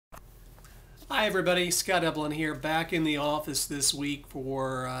Hi everybody, Scott Eblin here, back in the office this week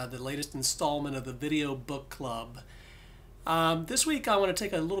for the latest installment of the Video Book Club. This week I want to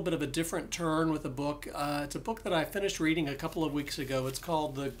take a little bit of a different turn with a book. It's a book that I finished reading a couple of weeks ago. It's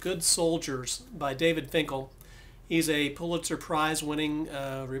called The Good Soldiers by David Finkel. He's a Pulitzer Prize winning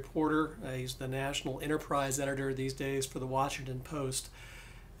reporter. He's the national enterprise editor these days for the Washington Post.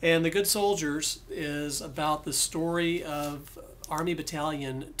 And The Good Soldiers is about the story of Army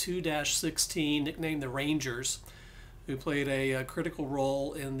Battalion 2-16, nicknamed the Rangers, who played a critical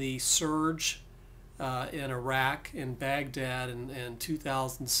role in the surge in Iraq, in Baghdad in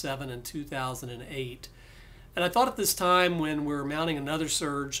 2007 and 2008. And I thought at this time, when we're mounting another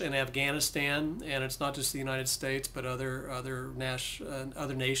surge in Afghanistan, and it's not just the United States, but other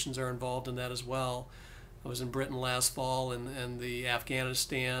nations are involved in that as well. I was in Britain last fall, and the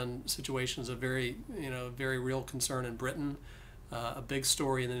Afghanistan situation is a very real concern in Britain. A big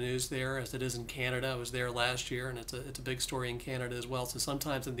story in the news there, as it is in Canada. I was there last year, and it's a big story in Canada as well. So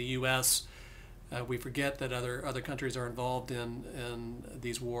sometimes in the U.S., we forget that other countries are involved in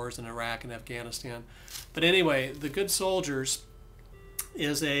these wars in Iraq and Afghanistan. But anyway, The Good Soldiers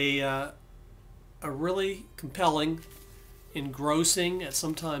is a really compelling, engrossing, and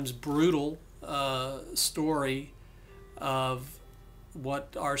sometimes brutal story of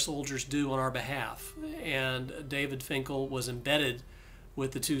what our soldiers do on our behalf. And David Finkel was embedded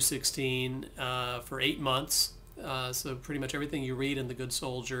with the 216 for 8 months. So pretty much everything you read in The Good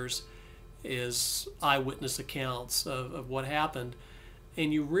Soldiers is eyewitness accounts of what happened.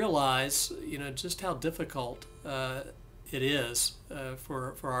 And you realize, just how difficult it is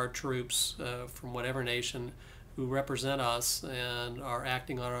for our troops from whatever nation who represent us and are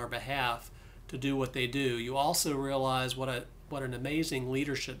acting on our behalf to do what they do. You also realize what an amazing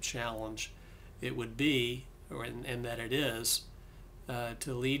leadership challenge it would be, and that it is,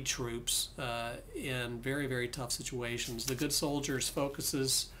 to lead troops in very, very tough situations. The Good Soldiers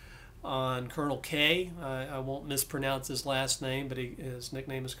focuses on Colonel K. I won't mispronounce his last name, but his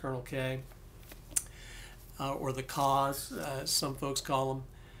nickname is Colonel K, or the Cause, some folks call him.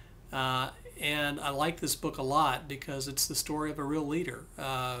 And I like this book a lot because it's the story of a real leader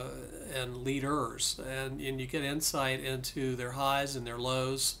and leaders, and you get insight into their highs and their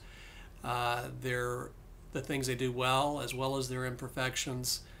lows, the things they do well as their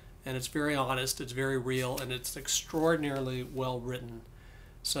imperfections, and it's very honest, it's very real, and it's extraordinarily well written.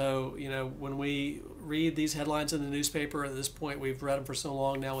 So, when we read these headlines in the newspaper, at this point we've read them for so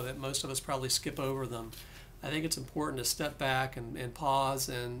long now that most of us probably skip over them. I think it's important to step back and pause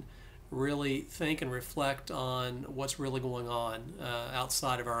and really think and reflect on what's really going on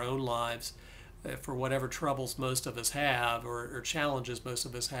outside of our own lives, for whatever troubles most of us have or challenges most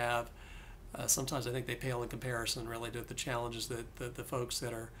of us have. Sometimes I think they pale in comparison really to the challenges that the folks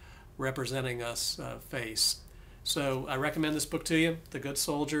that are representing us face. So I recommend this book to you, The Good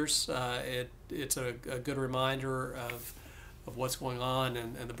Soldiers. It's a good reminder of what's going on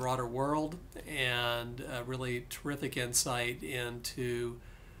in the broader world, and a really terrific insight into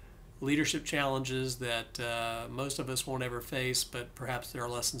leadership challenges that most of us won't ever face, but perhaps there are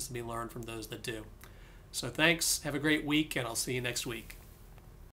lessons to be learned from those that do. So thanks, have a great week, and I'll see you next week.